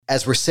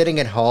as we're sitting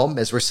at home,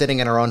 as we're sitting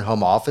in our own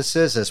home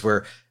offices, as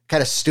we're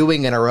kind of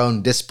stewing in our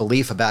own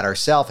disbelief about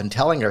ourselves and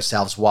telling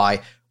ourselves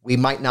why we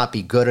might not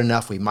be good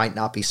enough, we might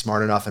not be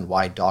smart enough, and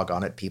why,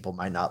 doggone it, people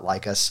might not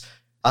like us.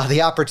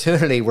 The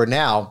opportunity where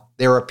now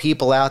there are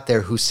people out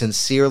there who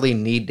sincerely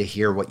need to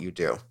hear what you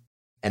do.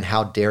 And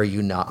how dare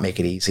you not make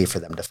it easy for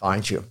them to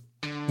find you?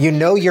 You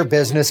know your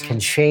business can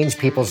change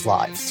people's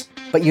lives,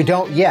 but you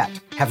don't yet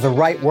have the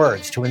right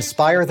words to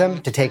inspire them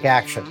to take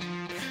action.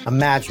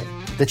 Imagine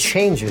the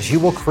changes you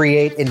will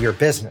create in your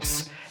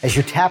business as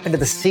you tap into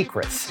the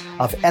secrets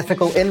of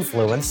ethical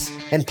influence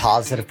and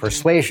positive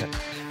persuasion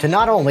to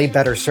not only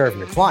better serve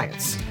your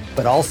clients,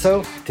 but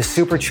also to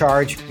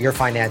supercharge your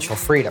financial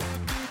freedom.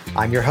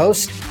 I'm your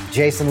host,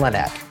 Jason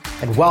Linett,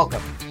 and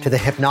welcome to the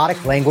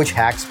Hypnotic Language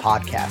Hacks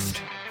podcast.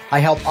 I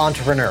help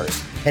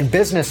entrepreneurs and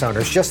business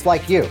owners just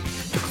like you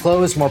to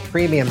close more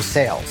premium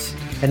sales.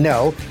 And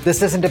no,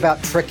 this isn't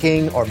about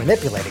tricking or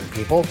manipulating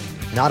people,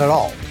 not at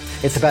all.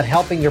 It's about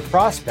helping your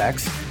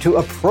prospects to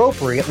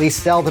appropriately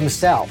sell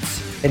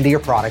themselves into your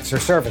products or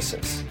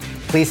services.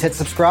 Please hit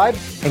subscribe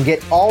and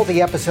get all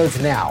the episodes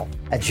now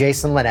at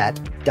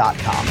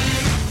jasonlinett.com.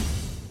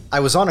 I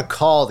was on a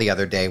call the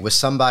other day with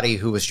somebody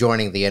who was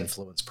joining the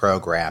Influence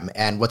program,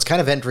 and what's kind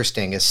of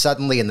interesting is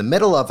suddenly in the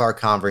middle of our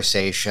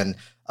conversation,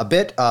 a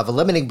bit of a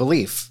limiting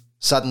belief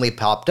suddenly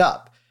popped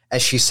up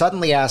as she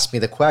suddenly asked me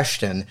the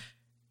question,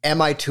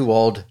 am I too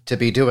old to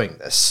be doing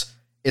this?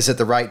 Is it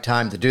the right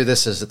time to do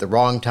this? Is it the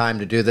wrong time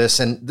to do this?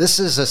 And this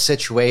is a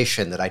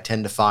situation that I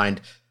tend to find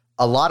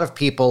a lot of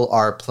people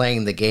are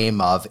playing the game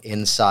of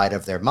inside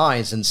of their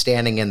minds and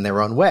standing in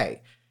their own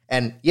way.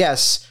 And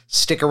yes,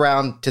 stick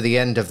around to the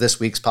end of this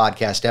week's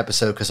podcast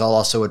episode because I'll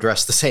also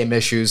address the same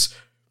issues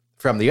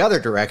from the other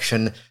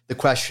direction, the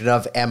question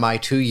of, am I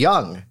too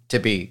young to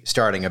be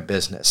starting a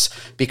business?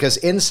 Because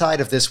inside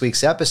of this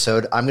week's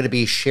episode, I'm going to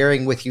be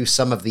sharing with you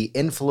some of the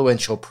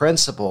influential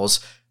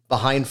principles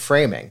behind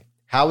framing.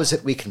 How is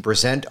it we can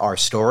present our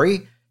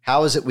story?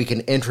 How is it we can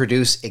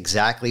introduce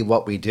exactly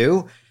what we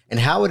do? And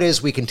how it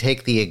is we can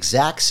take the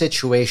exact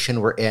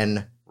situation we're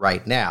in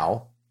right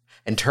now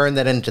and turn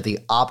that into the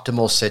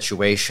optimal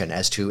situation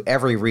as to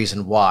every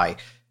reason why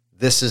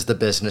this is the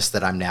business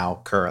that I'm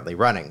now currently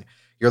running.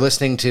 You're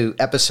listening to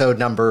episode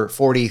number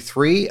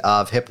 43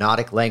 of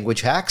Hypnotic Language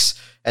Hacks.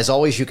 As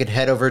always, you can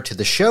head over to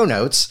the show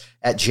notes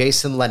at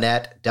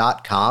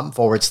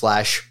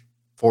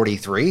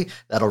jasonlinett.com/43.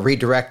 That'll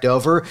redirect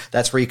over.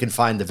 That's where you can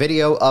find the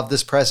video of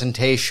this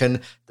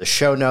presentation, the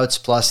show notes,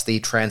 plus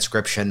the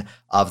transcription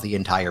of the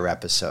entire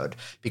episode.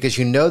 Because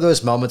you know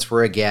those moments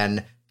where,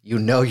 again, you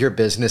know your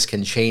business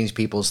can change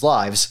people's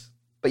lives,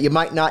 but you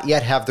might not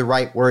yet have the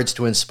right words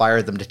to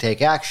inspire them to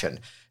take action.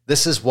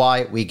 This is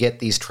why we get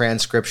these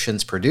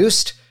transcriptions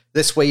produced.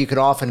 This way you can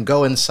often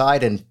go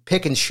inside and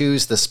pick and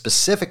choose the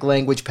specific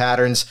language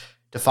patterns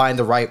to find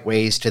the right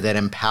ways to then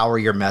empower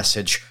your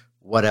message,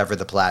 whatever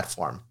the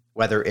platform.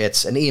 Whether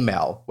it's an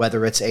email,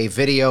 whether it's a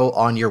video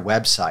on your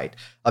website,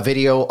 a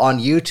video on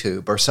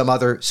YouTube or some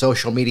other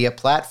social media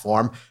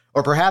platform,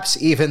 or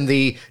perhaps even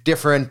the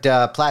different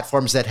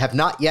platforms that have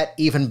not yet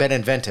even been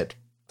invented.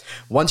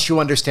 Once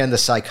you understand the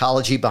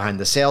psychology behind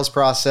the sales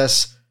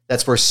process,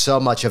 that's where so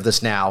much of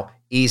this now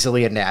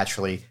easily and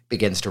naturally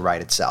begins to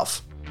write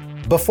itself.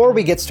 Before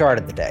we get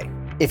started today,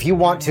 if you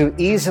want to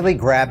easily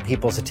grab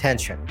people's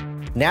attention,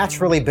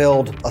 naturally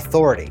build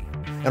authority,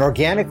 and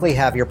organically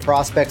have your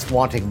prospects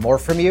wanting more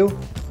from you,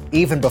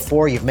 even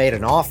before you've made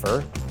an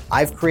offer,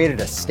 I've created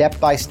a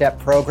step-by-step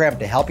program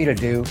to help you to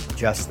do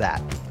just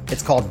that.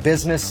 It's called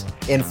Business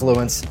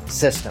Influence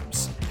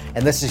Systems.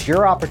 And this is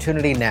your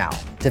opportunity now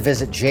to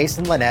visit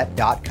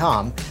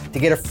jasonlinett.com to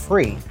get a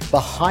free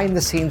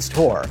behind-the-scenes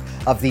tour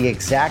of the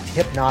exact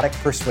hypnotic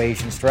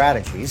persuasion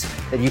strategies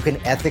that you can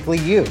ethically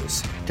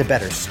use to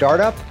better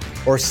start up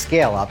or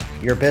scale up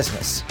your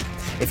business.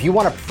 If you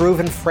want a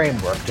proven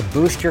framework to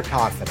boost your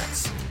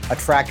confidence,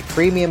 attract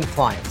premium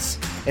clients,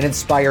 and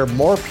inspire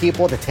more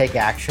people to take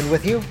action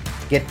with you,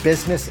 get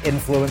Business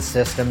Influence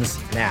Systems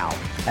now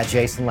at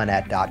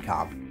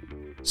jasonlinett.com.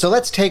 So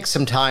let's take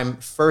some time,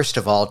 first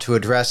of all, to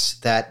address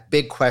that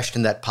big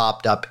question that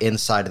popped up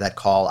inside of that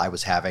call I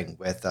was having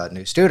with a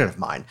new student of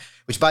mine,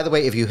 which, by the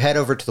way, if you head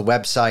over to the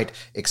website,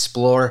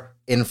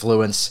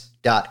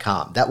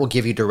 exploreinfluence.com, that will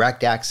give you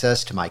direct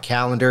access to my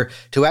calendar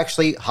to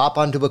actually hop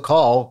onto a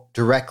call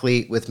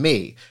directly with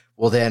me.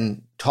 We'll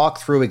then talk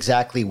through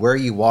exactly where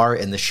you are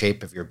in the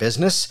shape of your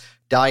business,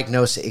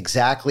 diagnose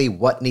exactly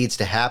what needs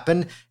to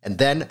happen, and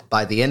then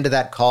by the end of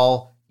that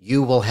call,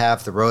 you will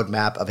have the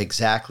roadmap of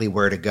exactly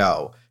where to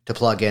go to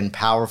plug in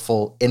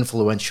powerful,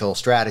 influential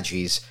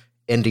strategies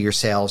into your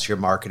sales, your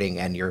marketing,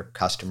 and your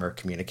customer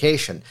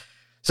communication.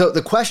 So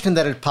the question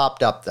that had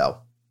popped up, though,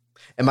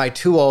 am I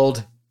too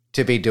old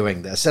to be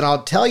doing this? And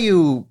I'll tell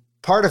you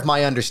part of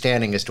my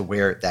understanding as to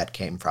where that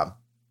came from.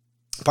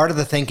 Part of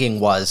the thinking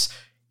was,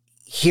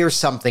 here's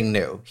something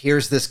new.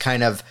 Here's this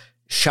kind of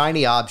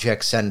shiny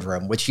object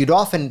syndrome, which you'd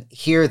often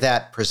hear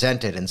that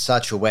presented in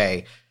such a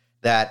way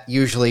that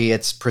usually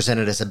it's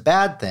presented as a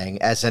bad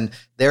thing, as in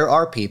there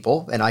are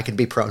people, and I can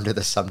be prone to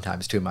this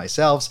sometimes too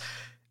myself,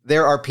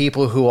 There are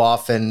people who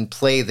often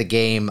play the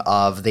game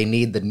of they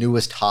need the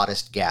newest,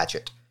 hottest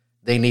gadget.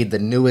 They need the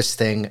newest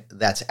thing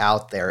that's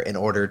out there in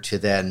order to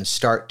then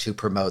start to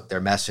promote their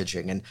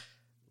messaging. And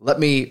let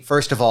me,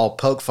 first of all,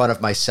 poke fun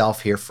of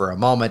myself here for a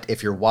moment.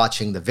 If you're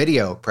watching the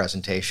video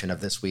presentation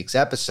of this week's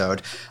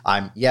episode,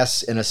 I'm,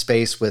 yes, in a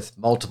space with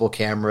multiple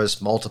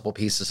cameras, multiple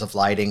pieces of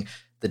lighting.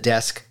 The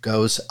desk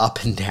goes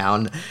up and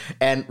down.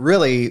 And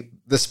really,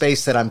 the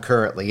space that I'm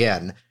currently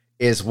in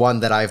is one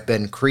that I've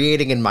been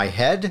creating in my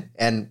head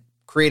and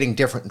creating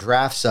different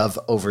drafts of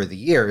over the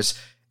years.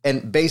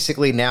 And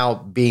basically now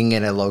being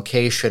in a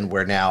location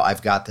where now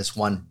I've got this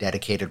one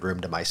dedicated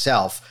room to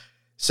myself.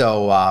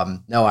 So,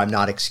 no, I'm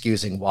not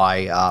excusing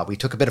why we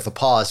took a bit of a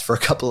pause for a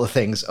couple of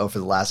things over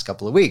the last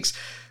couple of weeks.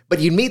 But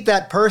you meet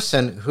that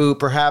person who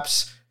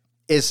perhaps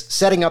is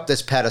setting up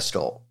this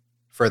pedestal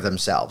for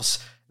themselves,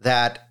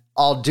 that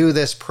I'll do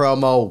this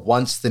promo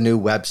once the new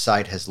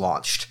website has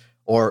launched.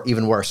 Or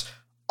even worse,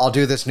 I'll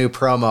do this new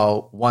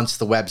promo once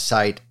the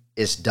website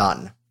is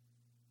done.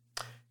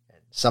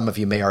 Some of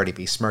you may already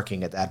be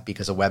smirking at that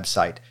because a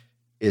website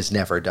is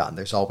never done.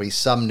 There's always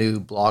some new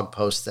blog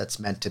post that's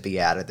meant to be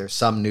added. There's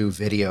some new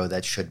video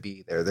that should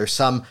be there. There's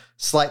some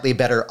slightly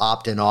better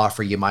opt-in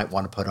offer you might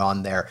want to put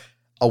on there.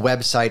 A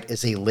website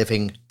is a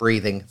living,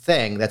 breathing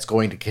thing that's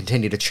going to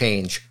continue to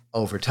change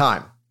over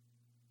time.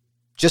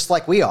 Just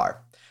like we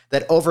are.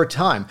 That over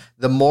time,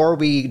 the more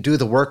we do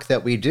the work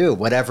that we do,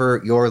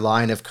 whatever your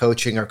line of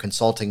coaching or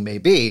consulting may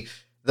be,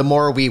 the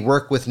more we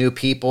work with new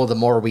people, the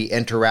more we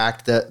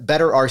interact, the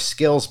better our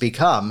skills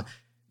become.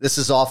 This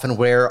is often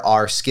where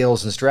our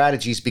skills and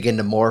strategies begin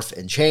to morph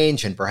and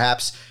change, and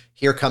perhaps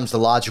here comes the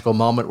logical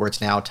moment where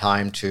it's now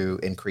time to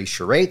increase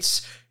your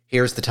rates.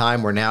 Here's the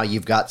time where now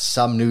you've got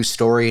some new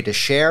story to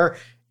share,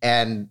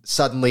 and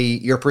suddenly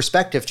your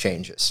perspective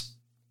changes.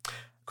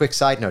 Quick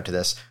side note to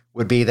this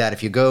would be that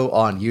if you go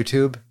on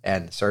YouTube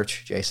and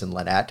search Jason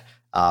Linett,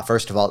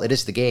 first of all, it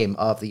is the game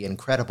of the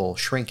incredible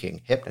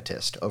shrinking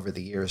hypnotist over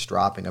the years,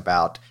 dropping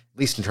about, at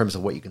least in terms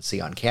of what you can see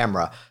on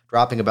camera,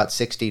 dropping about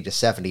 60 to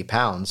 70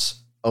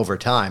 pounds over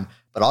time.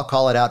 But I'll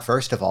call it out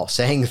first of all,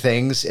 saying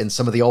things in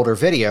some of the older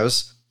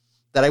videos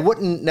that I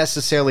wouldn't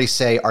necessarily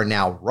say are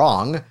now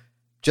wrong,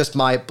 just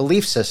my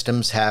belief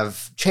systems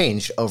have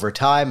changed over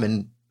time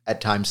and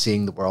at times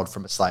seeing the world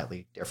from a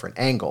slightly different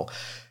angle.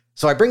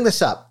 So I bring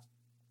this up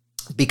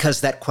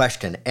because that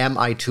question, am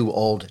I too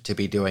old to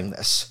be doing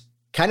this,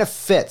 kind of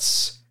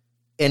fits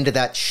into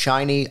that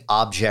shiny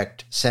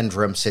object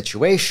syndrome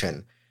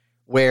situation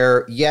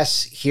where,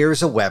 yes,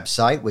 here's a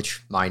website,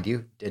 which, mind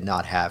you, did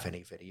not have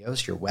any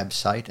videos. Your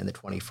website in the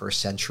 21st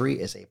century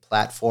is a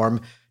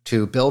platform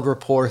to build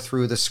rapport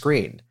through the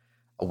screen.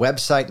 A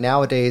website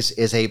nowadays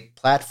is a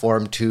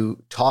platform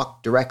to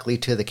talk directly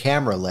to the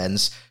camera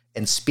lens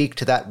and speak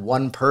to that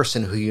one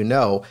person who you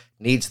know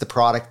needs the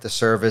product, the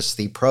service,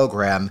 the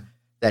program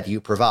that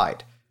you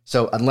provide.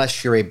 So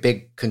unless you're a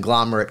big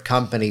conglomerate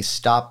company,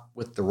 stop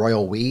with the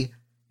royal we.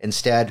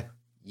 Instead,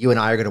 you and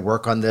I are going to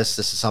work on this.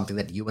 This is something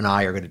that you and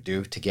I are going to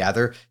do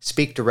together.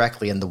 Speak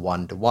directly in the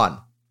one-to-one.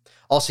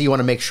 Also, you want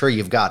to make sure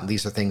you've got, and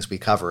these are things we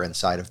cover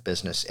inside of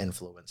Business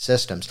Influence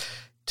Systems,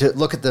 to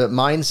look at the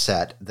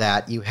mindset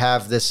that you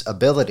have this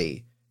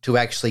ability to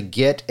actually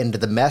get into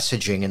the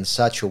messaging in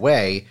such a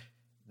way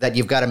that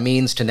you've got a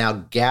means to now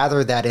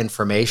gather that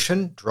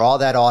information, draw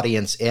that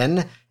audience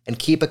in, and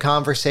keep a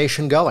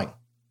conversation going.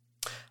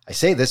 I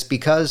say this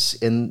because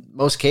in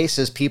most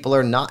cases, people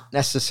are not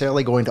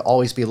necessarily going to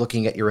always be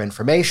looking at your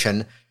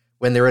information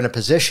when they're in a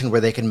position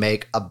where they can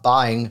make a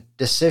buying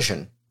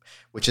decision,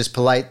 which is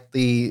polite.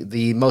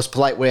 The most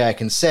polite way I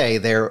can say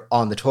they're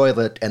on the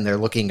toilet and they're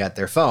looking at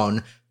their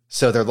phone,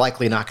 so they're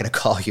likely not going to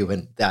call you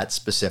in that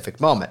specific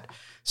moment.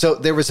 So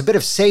there was a bit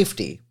of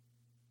safety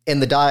in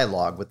the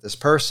dialogue with this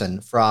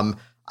person from,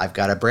 I've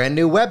got a brand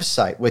new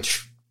website,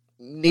 which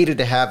needed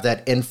to have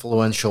that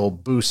influential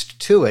boost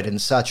to it in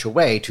such a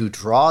way to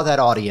draw that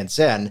audience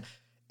in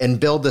and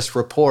build this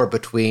rapport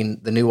between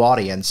the new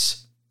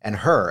audience and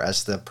her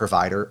as the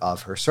provider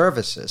of her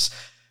services.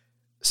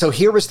 So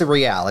here was the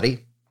reality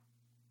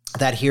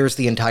that here's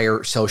the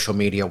entire social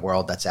media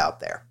world that's out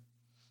there.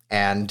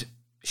 And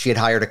she had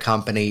hired a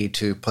company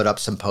to put up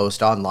some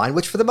posts online,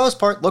 which for the most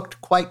part looked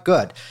quite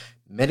good.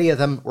 Many of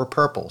them were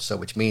purple, so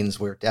which means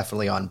we're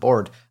definitely on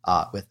board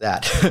with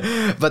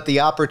that. But the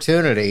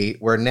opportunity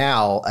were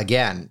now,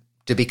 again,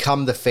 to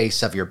become the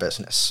face of your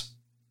business,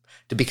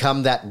 to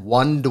become that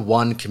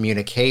one-to-one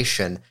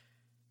communication.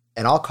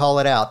 And I'll call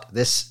it out,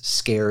 this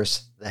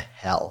scares the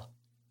hell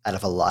out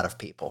of a lot of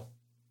people.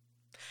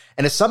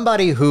 And as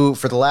somebody who,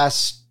 for the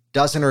last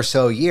dozen or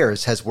so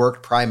years, has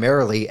worked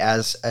primarily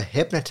as a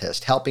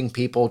hypnotist, helping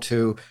people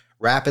to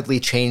rapidly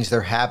change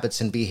their habits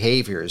and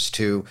behaviors,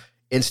 to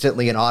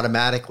instantly and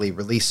automatically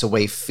release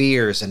away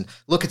fears and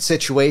look at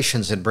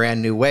situations in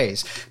brand new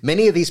ways.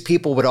 Many of these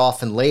people would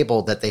often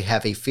label that they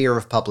have a fear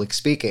of public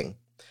speaking.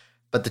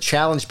 But the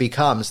challenge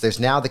becomes there's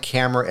now the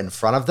camera in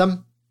front of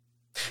them,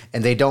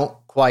 and they don't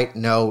quite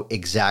know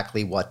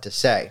exactly what to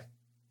say.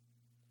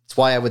 That's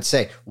why I would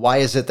say, why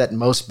is it that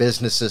most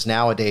businesses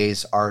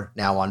nowadays are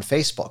now on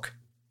Facebook?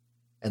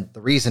 And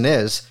the reason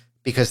is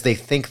because they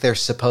think they're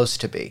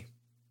supposed to be.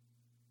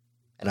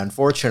 And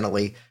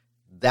unfortunately,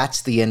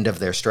 that's the end of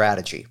their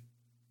strategy.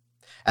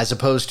 As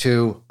opposed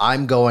to,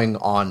 I'm going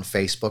on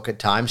Facebook at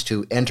times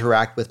to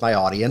interact with my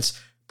audience,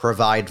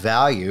 provide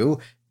value,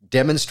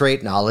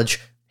 demonstrate knowledge,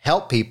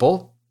 help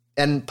people,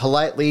 and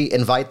politely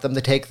invite them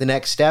to take the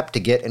next step to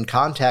get in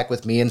contact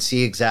with me and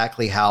see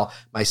exactly how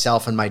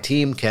myself and my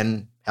team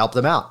can help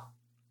them out.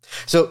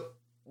 So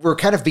we're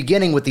kind of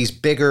beginning with these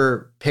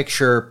bigger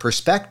picture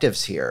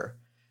perspectives here,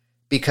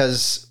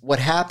 because what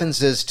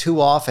happens is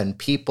too often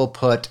people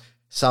put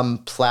some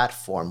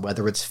platform,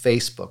 whether it's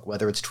Facebook,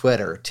 whether it's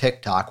Twitter,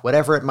 TikTok,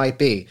 whatever it might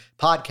be,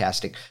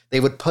 podcasting,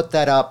 they would put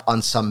that up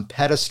on some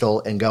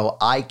pedestal and go,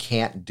 I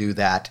can't do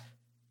that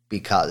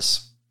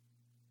because.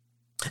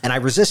 And I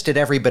resisted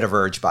every bit of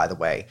urge, by the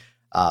way,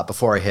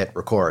 before I hit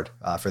record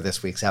for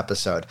this week's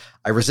episode.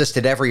 I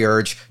resisted every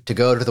urge to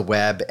go to the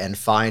web and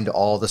find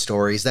all the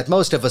stories that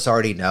most of us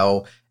already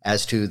know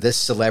as to this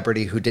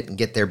celebrity who didn't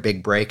get their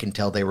big break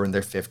until they were in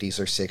their 50s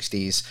or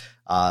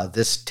 60s,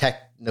 this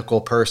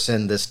technical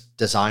person, this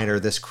designer,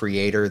 this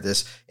creator,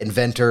 this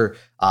inventor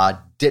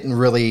didn't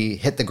really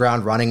hit the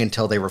ground running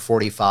until they were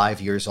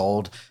 45 years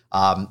old.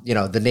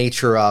 The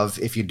nature of,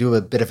 if you do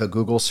a bit of a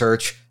Google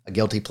search, a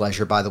guilty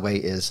pleasure, by the way,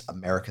 is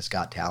America's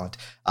Got Talent.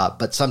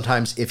 But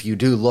sometimes if you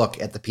do look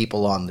at the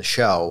people on the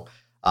show,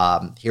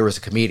 here was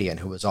a comedian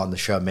who was on the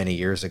show many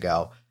years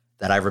ago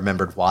that I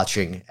remembered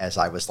watching as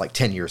I was like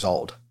 10 years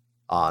old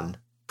on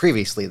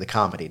previously the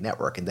Comedy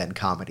Network and then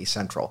Comedy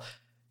Central.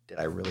 Did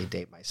I really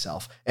date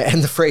myself?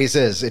 And the phrase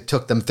is, it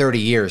took them 30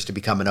 years to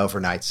become an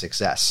overnight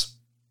success.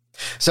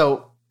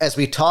 So as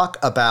we talk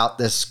about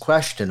this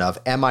question of,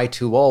 am I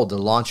too old to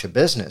launch a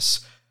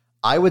business?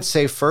 I would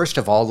say, first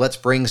of all, let's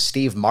bring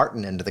Steve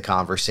Martin into the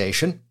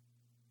conversation.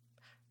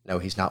 No,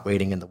 he's not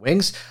waiting in the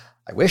wings.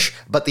 I wish.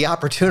 But the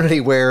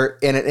opportunity where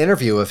in an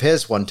interview of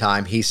his one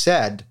time, he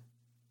said,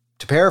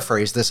 to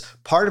paraphrase this,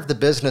 part of the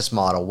business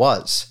model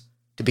was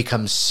to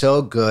become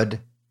so good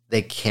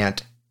they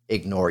can't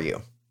ignore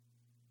you.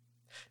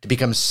 To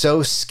become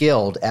so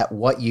skilled at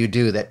what you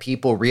do that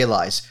people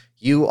realize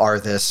you are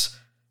this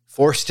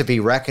force to be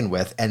reckoned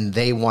with and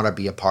they want to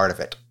be a part of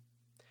it.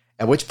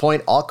 At which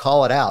point, I'll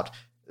call it out.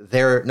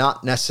 They're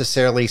not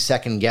necessarily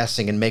second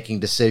guessing and making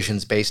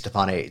decisions based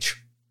upon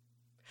age.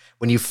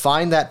 When you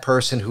find that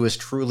person who is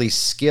truly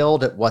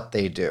skilled at what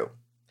they do,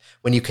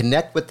 when you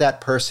connect with that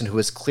person who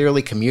is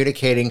clearly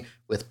communicating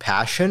with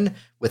passion,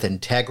 with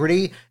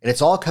integrity, and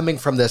it's all coming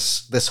from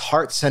this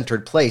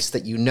heart-centered place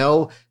that you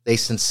know they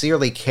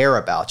sincerely care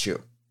about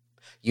you.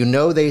 You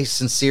know they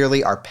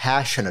sincerely are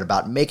passionate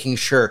about making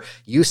sure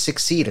you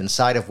succeed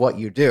inside of what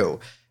you do.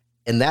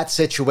 In that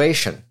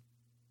situation,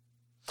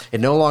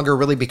 it no longer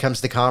really becomes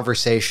the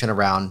conversation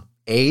around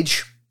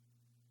age,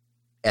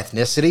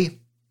 ethnicity,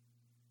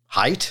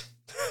 height,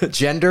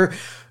 gender,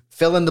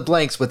 fill in the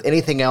blanks with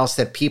anything else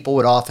that people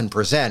would often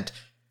present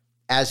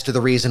as to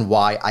the reason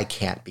why I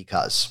can't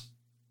because.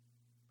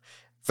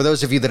 For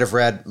those of you that have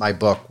read my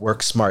book,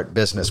 Work Smart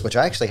Business, which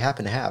I actually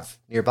happen to have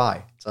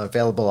nearby, it's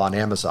available on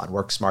Amazon,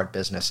 Work Smart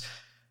Business.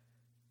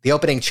 The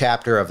opening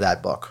chapter of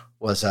that book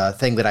was a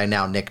thing that I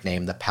now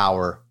nickname The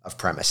Power of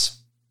Premise.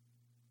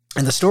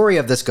 And the story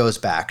of this goes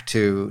back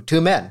to two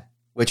men,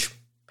 which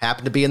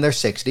happened to be in their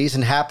 60s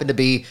and happened to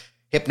be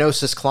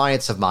hypnosis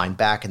clients of mine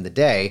back in the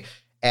day.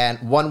 And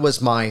one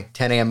was my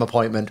 10 a.m.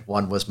 appointment,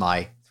 one was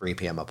my 3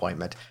 p.m.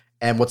 appointment.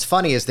 And what's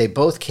funny is they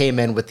both came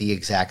in with the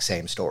exact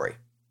same story.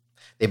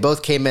 They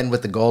both came in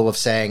with the goal of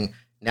saying,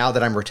 now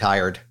that I'm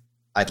retired,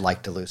 I'd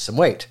like to lose some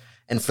weight.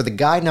 And for the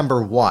guy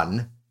number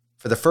one,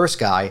 for the first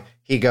guy,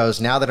 he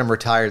goes, now that I'm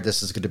retired,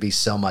 this is going to be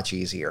so much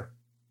easier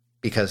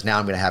because now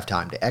I'm going to have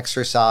time to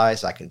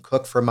exercise. I can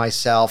cook for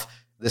myself.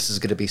 This is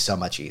going to be so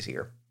much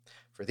easier.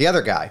 For the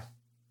other guy,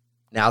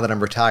 now that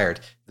I'm retired,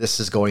 this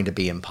is going to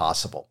be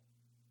impossible.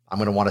 I'm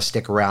going to want to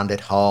stick around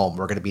at home.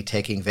 We're going to be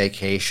taking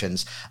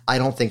vacations. I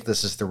don't think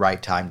this is the right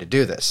time to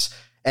do this.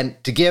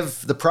 And to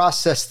give the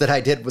process that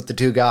I did with the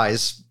two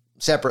guys,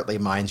 separately,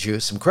 mind you,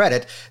 some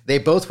credit, they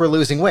both were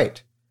losing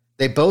weight.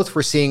 They both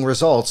were seeing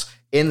results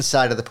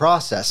inside of the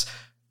process.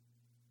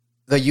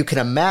 Though you can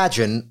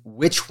imagine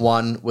which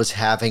one was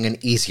having an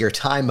easier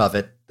time of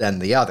it than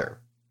the other.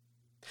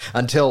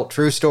 Until,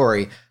 true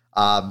story,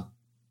 the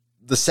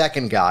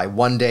second guy,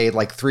 one day,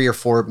 like 3 or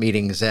 4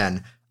 meetings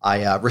in,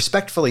 I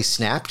respectfully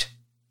snapped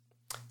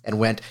and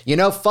went,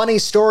 funny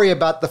story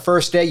about the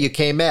first day you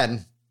came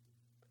in.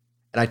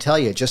 And I tell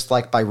you, just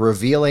like by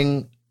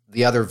revealing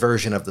the other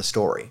version of the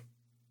story,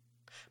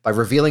 by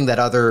revealing that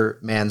other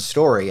man's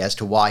story as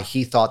to why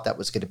he thought that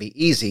was going to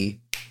be easy,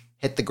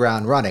 hit the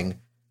ground running,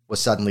 was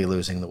suddenly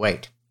losing the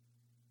weight.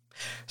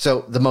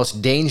 So the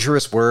most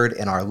dangerous word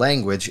in our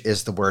language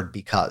is the word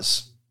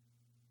because.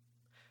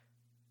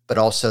 But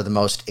also the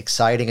most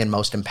exciting and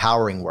most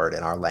empowering word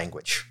in our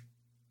language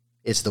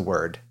is the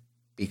word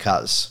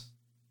because.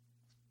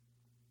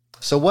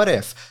 So what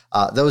if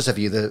those of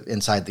you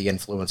inside the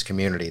influence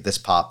community, this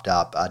popped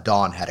up,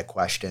 Dawn had a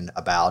question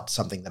about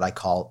something that I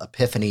call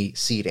epiphany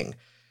seeding,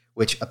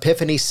 which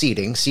epiphany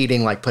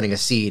seeding like putting a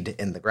seed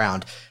in the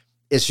ground,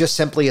 is just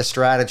simply a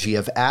strategy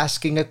of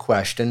asking a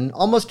question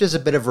almost as a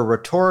bit of a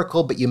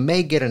rhetorical, but you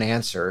may get an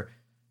answer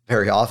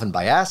very often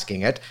by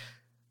asking it.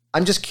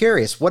 I'm just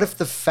curious, what if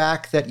the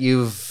fact that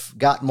you've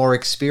got more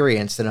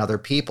experience than other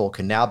people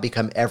can now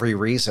become every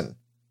reason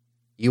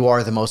you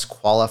are the most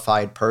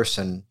qualified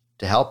person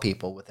to help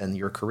people within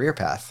your career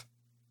path?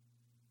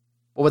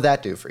 What would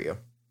that do for you?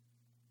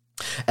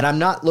 And I'm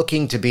not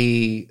looking to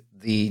be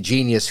the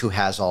genius who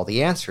has all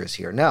the answers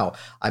here. No,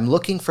 I'm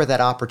looking for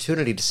that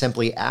opportunity to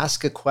simply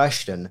ask a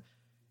question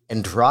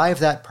and drive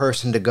that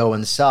person to go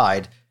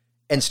inside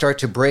and start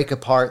to break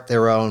apart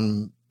their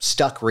own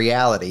stuck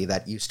reality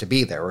that used to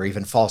be there, or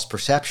even false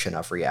perception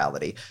of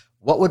reality.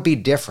 What would be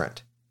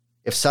different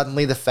if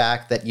suddenly the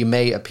fact that you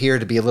may appear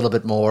to be a little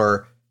bit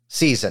more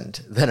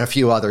seasoned than a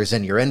few others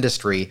in your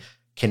industry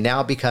can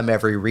now become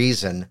every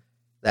reason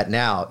that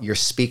now you're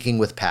speaking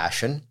with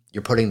passion,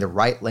 you're putting the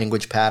right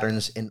language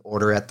patterns in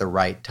order at the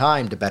right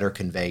time to better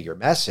convey your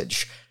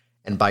message.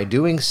 And by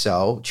doing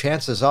so,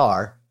 chances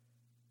are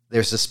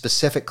there's a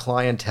specific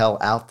clientele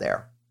out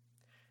there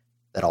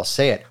that, I'll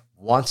say it,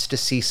 wants to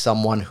see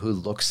someone who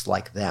looks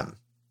like them,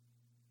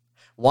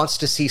 wants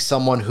to see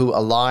someone who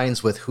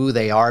aligns with who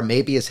they are,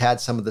 maybe has had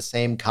some of the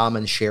same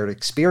common shared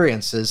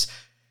experiences.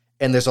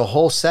 And there's a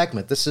whole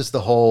segment. This is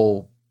the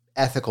whole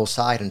ethical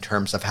side in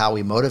terms of how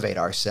we motivate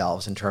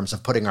ourselves, in terms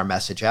of putting our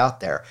message out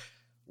there.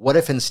 What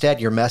if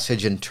instead your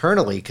message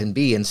internally can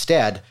be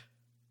instead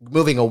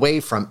moving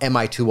away from, am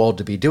I too old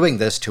to be doing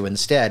this, to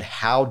instead,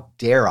 how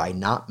dare I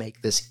not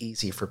make this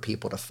easy for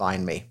people to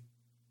find me?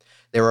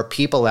 There are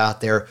people out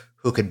there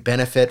who could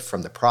benefit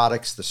from the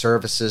products, the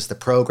services, the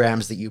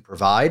programs that you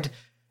provide.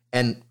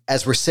 And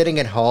as we're sitting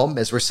at home,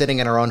 as we're sitting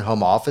in our own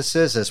home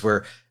offices, as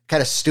we're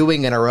kind of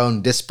stewing in our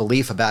own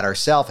disbelief about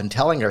ourselves and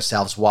telling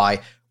ourselves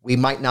why we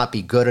might not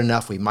be good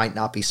enough, we might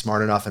not be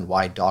smart enough, and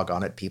why,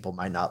 doggone it, people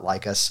might not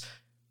like us.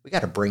 We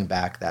got to bring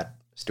back that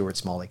Stuart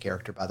Smalley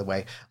character, by the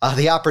way.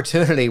 The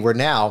opportunity where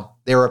now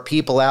there are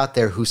people out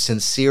there who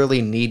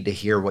sincerely need to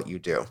hear what you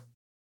do.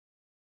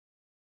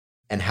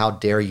 And how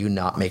dare you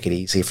not make it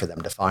easy for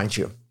them to find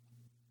you?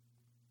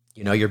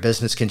 You know, your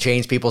business can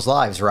change people's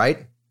lives,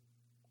 right?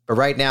 But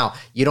right now,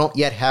 you don't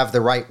yet have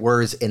the right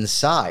words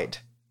inside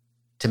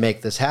to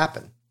make this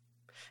happen.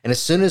 And as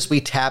soon as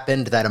we tap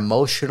into that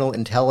emotional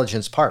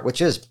intelligence part,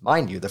 which is,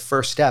 mind you, the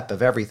first step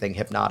of everything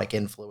hypnotic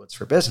influence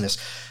for business,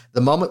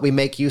 the moment we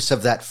make use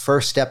of that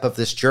first step of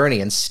this journey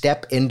and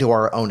step into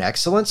our own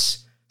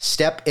excellence,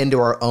 step into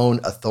our own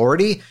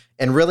authority,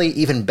 and really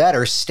even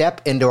better, step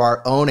into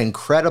our own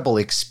incredible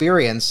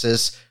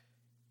experiences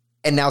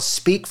and now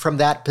speak from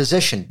that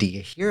position. Do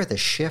you hear the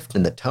shift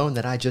in the tone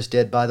that I just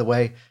did, by the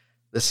way?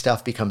 This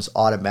stuff becomes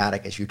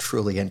automatic as you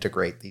truly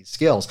integrate these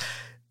skills.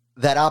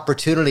 That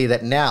opportunity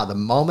that now, the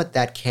moment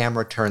that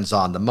camera turns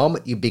on, the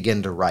moment you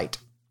begin to write,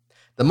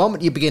 the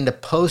moment you begin to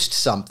post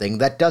something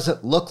that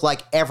doesn't look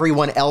like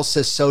everyone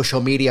else's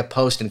social media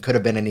post and could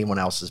have been anyone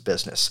else's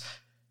business,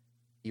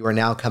 you are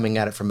now coming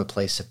at it from a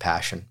place of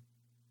passion.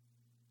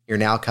 You're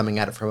now coming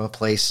at it from a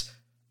place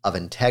of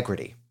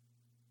integrity.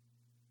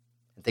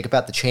 And think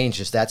about the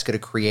changes that's going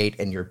to create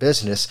in your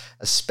business,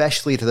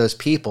 especially to those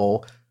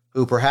people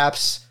who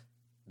perhaps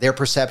their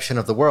perception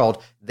of the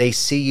world, they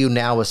see you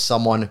now as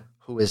someone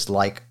who is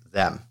like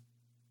them.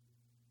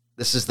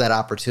 This is that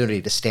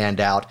opportunity to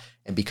stand out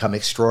and become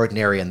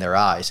extraordinary in their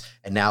eyes,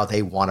 and now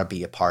they want to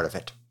be a part of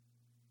it.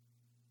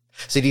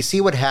 So do you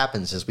see what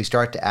happens as we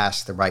start to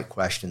ask the right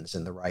questions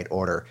in the right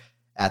order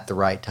at the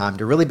right time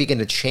to really begin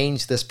to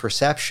change this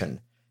perception?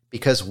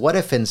 Because what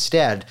if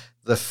instead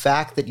the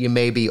fact that you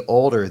may be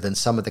older than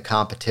some of the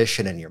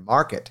competition in your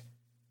market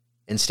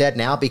instead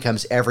now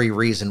becomes every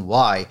reason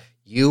why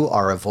you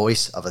are a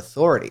voice of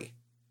authority,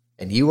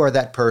 and you are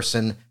that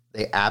person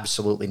they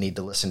absolutely need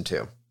to listen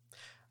to.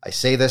 I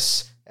say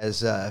this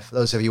as for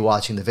those of you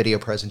watching the video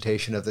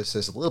presentation of this,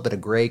 there's a little bit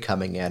of gray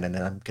coming in, and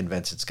I'm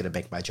convinced it's going to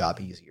make my job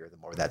easier the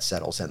more that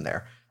settles in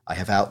there. I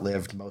have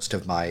outlived most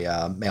of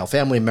my male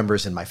family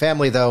members in my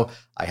family, though.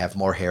 I have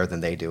more hair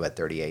than they do at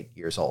 38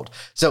 years old.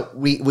 So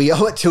we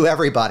owe it to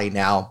everybody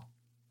now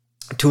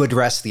to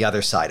address the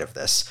other side of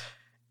this.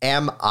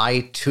 Am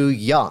I too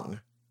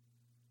young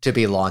to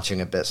be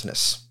launching a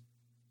business?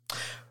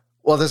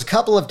 Well, there's a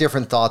couple of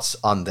different thoughts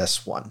on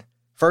this one.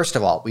 First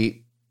of all,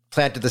 we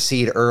planted the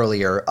seed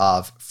earlier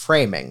of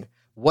framing.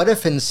 What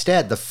if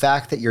instead the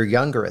fact that you're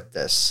younger at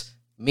this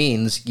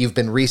means you've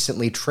been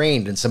recently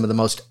trained in some of the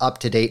most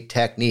up-to-date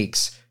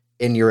techniques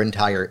in your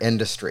entire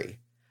industry?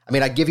 I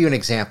mean, I'd give you an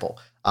example.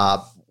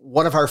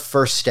 One of our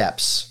first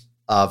steps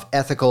of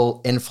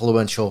ethical,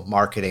 influential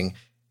marketing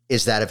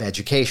is that of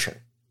education.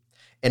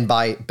 And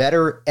by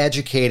better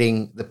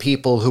educating the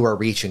people who are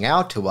reaching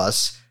out to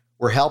us,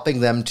 we're helping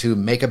them to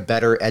make a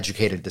better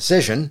educated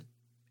decision.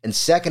 And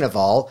second of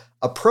all,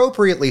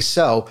 appropriately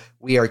so,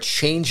 we are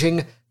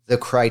changing the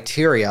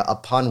criteria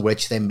upon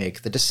which they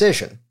make the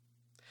decision.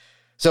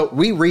 So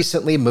we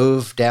recently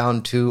moved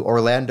down to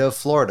Orlando,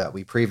 Florida.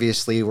 We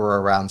previously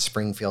were around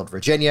Springfield,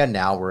 Virginia.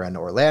 Now we're in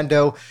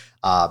Orlando.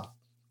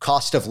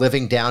 Cost of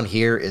living down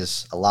here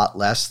is a lot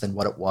less than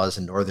what it was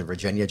in Northern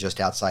Virginia, just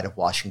outside of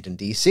Washington,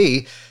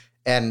 D.C.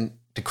 And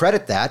to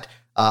credit that,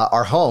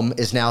 our home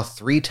is now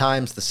 3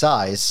 times the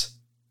size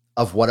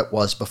of what it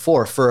was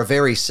before for a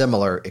very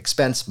similar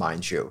expense,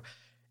 mind you.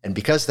 And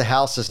because the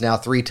house is now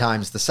 3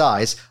 times the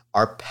size,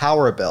 our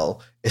power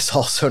bill is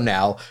also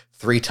now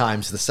 3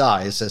 times the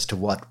size as to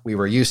what we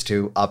were used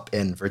to up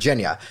in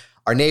Virginia.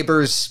 Our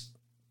neighbors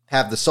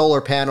have the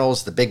solar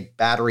panels, the big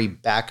battery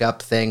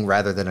backup thing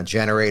rather than a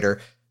generator.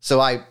 So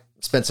I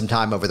spent some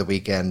time over the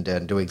weekend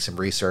and doing some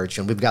research,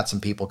 and we've got some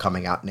people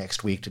coming out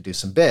next week to do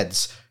some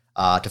bids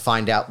to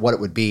find out what it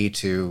would be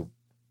to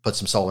put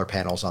some solar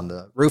panels on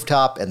the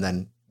rooftop and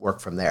then work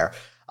from there.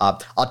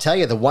 I'll tell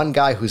you, the one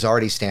guy who's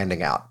already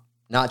standing out,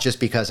 not just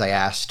because I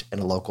asked in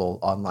a local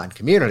online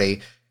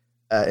community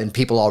and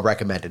people all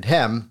recommended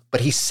him,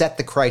 but he set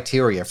the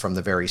criteria from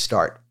the very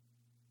start.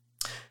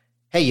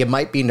 Hey, you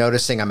might be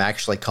noticing I'm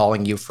actually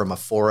calling you from a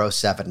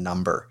 407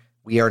 number.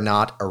 We are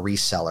not a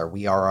reseller.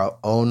 We are our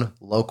own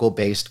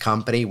local-based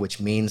company,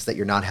 which means that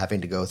you're not having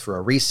to go through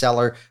a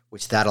reseller,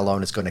 which that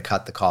alone is going to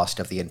cut the cost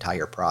of the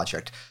entire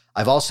project.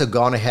 I've also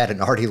gone ahead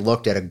and already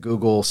looked at a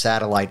Google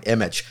satellite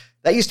image.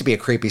 That used to be a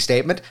creepy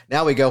statement.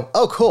 Now we go,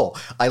 oh, cool.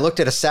 I looked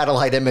at a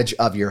satellite image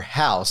of your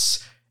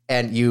house,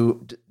 and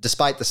you,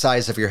 despite the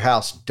size of your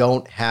house,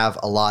 don't have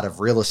a lot of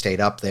real estate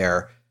up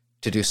there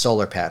to do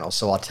solar panels.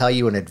 So I'll tell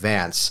you in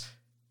advance,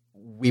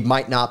 we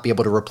might not be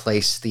able to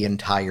replace the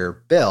entire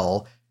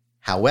bill.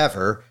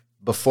 However,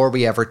 before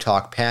we ever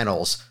talk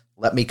panels,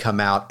 let me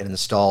come out and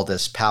install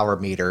this power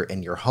meter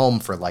in your home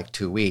for like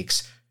 2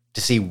 weeks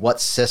to see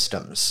what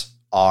systems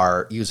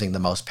are using the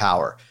most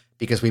power,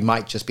 because we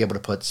might just be able to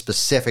put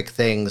specific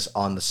things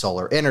on the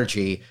solar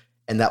energy,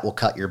 and that will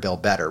cut your bill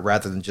better.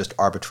 Rather than just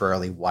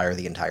arbitrarily wire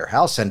the entire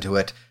house into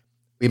it,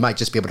 we might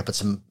just be able to put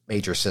some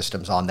major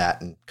systems on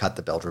that and cut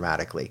the bill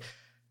dramatically.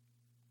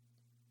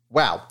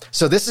 Wow.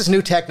 So this is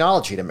new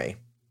technology to me.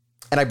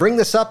 And I bring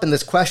this up in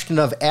this question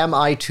of, am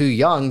I too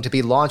young to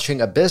be launching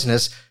a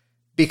business?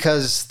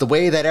 Because the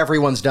way that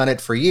everyone's done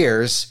it for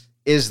years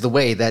is the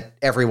way that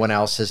everyone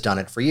else has done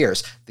it for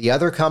years. The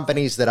other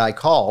companies that I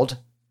called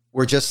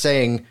were just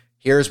saying,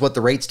 here's what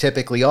the rates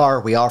typically are.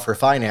 We offer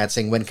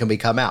financing. When can we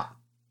come out?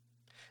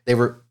 They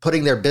were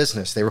putting their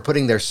business, they were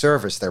putting their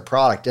service, their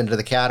product into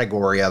the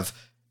category of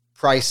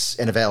price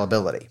and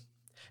availability.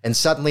 And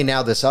suddenly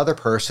now this other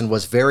person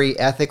was very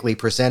ethically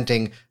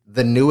presenting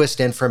the newest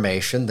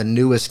information, the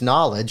newest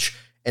knowledge,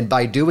 and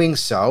by doing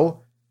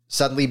so,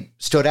 suddenly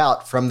stood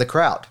out from the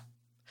crowd.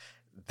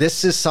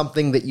 This is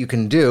something that you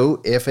can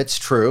do if it's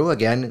true.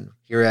 Again,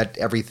 here at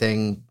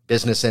Everything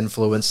Business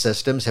Influence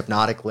Systems,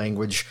 hypnotic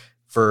language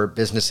for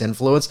business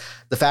influence,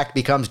 the fact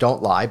becomes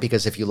don't lie,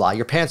 because if you lie,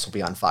 your pants will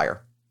be on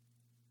fire.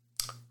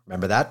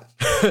 Remember that?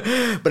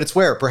 But it's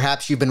where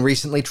perhaps you've been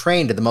recently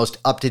trained in the most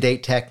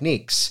up-to-date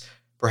techniques.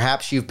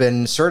 Perhaps you've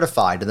been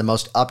certified in the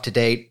most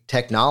up-to-date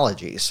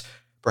technologies.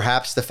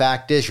 Perhaps the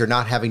fact is you're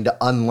not having to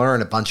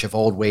unlearn a bunch of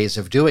old ways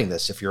of doing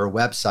this if you're a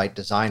website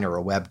designer or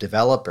a web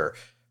developer.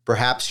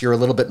 Perhaps you're a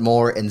little bit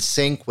more in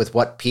sync with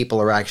what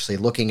people are actually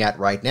looking at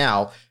right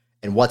now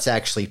and what's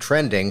actually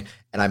trending.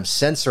 And I'm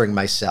censoring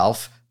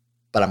myself,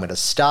 but I'm going to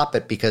stop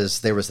it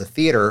because there was a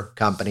theater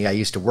company I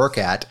used to work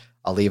at.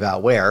 I'll leave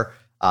out where.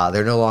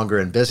 They're no longer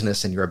in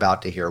business, and you're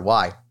about to hear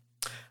why.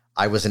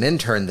 I was an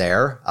intern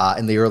there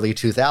in the early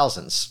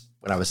 2000s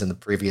when I was in the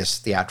previous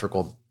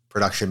theatrical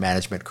production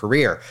management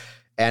career.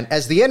 And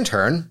as the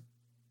intern,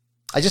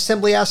 I just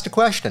simply asked a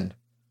question.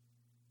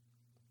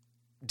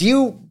 Do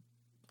you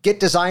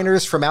get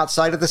designers from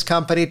outside of this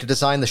company to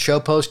design the show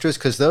posters?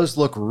 Because those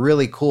look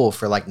really cool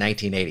for like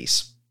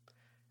 1980s.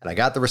 And I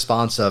got the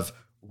response of,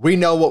 we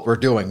know what we're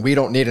doing. We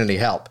don't need any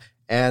help.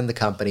 And the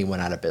company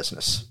went out of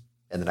business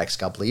in the next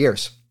couple of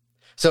years.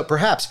 So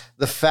perhaps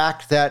the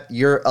fact that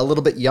you're a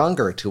little bit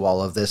younger to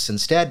all of this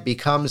instead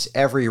becomes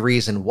every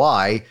reason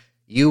why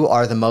you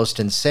are the most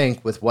in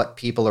sync with what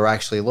people are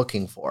actually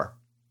looking for.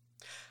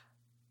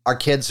 Our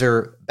kids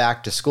are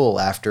back to school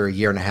after a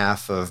year and a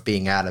half of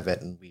being out of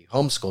it, and we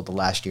homeschooled the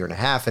last year and a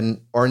half.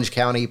 In Orange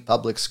County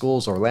Public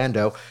Schools,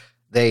 Orlando,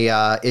 they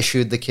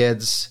issued the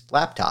kids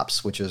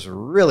laptops, which is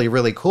really,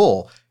 really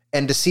cool.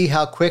 And to see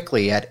how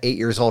quickly at 8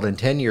 years old and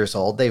 10 years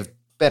old, they've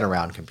been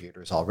around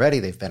computers already,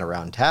 they've been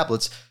around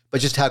tablets,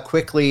 but just how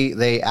quickly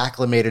they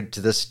acclimated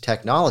to this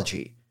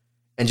technology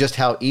and just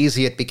how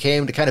easy it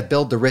became to kind of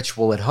build the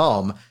ritual at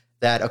home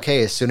that,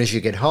 okay, as soon as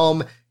you get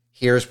home,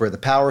 here's where the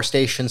power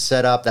station's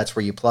set up. That's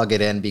where you plug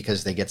it in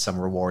because they get some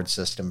reward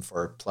system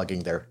for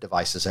plugging their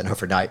devices in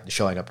overnight and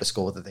showing up to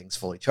school with the things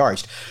fully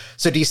charged.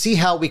 So do you see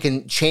how we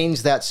can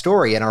change that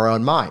story in our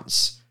own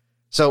minds?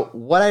 So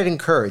what I'd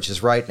encourage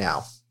is right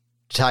now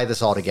to tie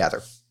this all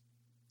together.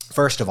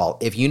 First of all,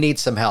 if you need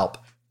some help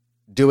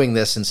doing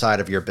this inside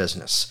of your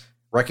business,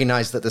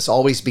 recognize that this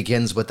always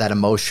begins with that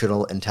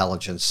emotional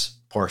intelligence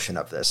portion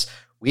of this.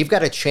 We've got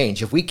to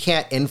change. If we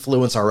can't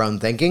influence our own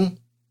thinking,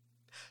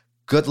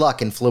 good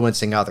luck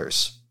influencing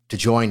others to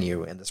join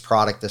you in this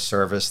product, this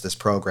service, this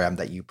program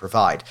that you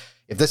provide.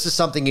 If this is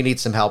something you need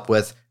some help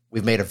with,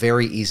 we've made a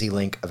very easy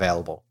link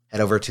available.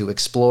 Head over to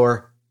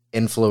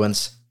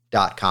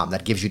exploreinfluence.com.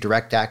 That gives you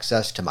direct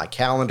access to my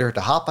calendar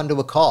to hop onto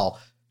a call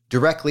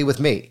directly with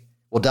me.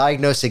 We'll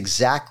diagnose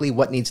exactly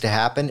what needs to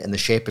happen in the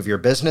shape of your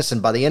business,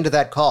 and by the end of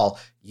that call,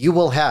 you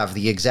will have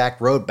the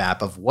exact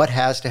roadmap of what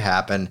has to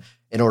happen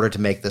in order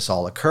to make this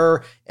all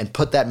occur and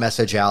put that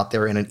message out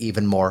there in an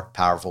even more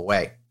powerful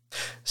way.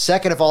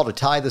 Second of all, to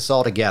tie this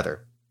all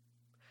together,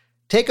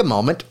 take a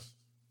moment,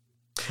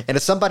 and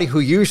as somebody who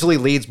usually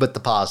leads with the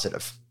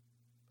positive,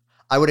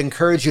 I would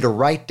encourage you to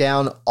write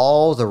down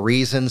all the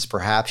reasons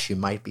perhaps you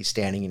might be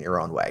standing in your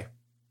own way.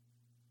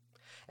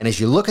 And as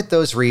you look at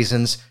those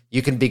reasons,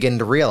 you can begin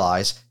to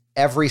realize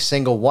every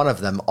single one of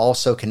them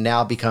also can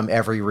now become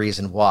every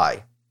reason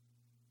why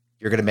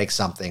you're going to make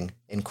something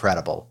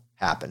incredible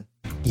happen.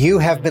 You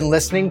have been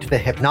listening to the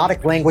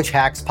Hypnotic Language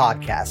Hacks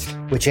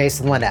podcast with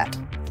Jason Linett.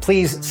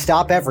 Please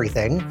stop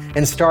everything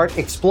and start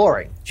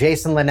exploring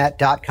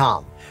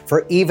jasonlinett.com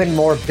for even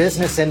more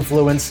business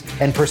influence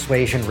and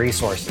persuasion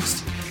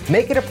resources.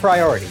 Make it a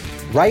priority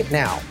right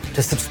now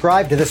to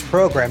subscribe to this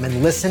program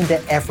and listen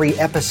to every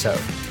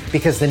episode,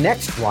 because the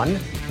next one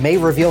may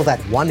reveal that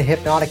one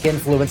hypnotic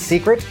influence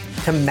secret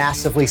to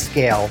massively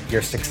scale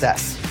your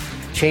success.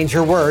 Change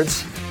your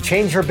words,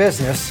 change your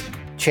business,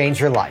 change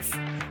your life.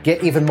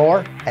 Get even more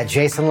at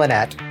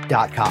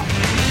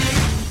jasonlinett.com.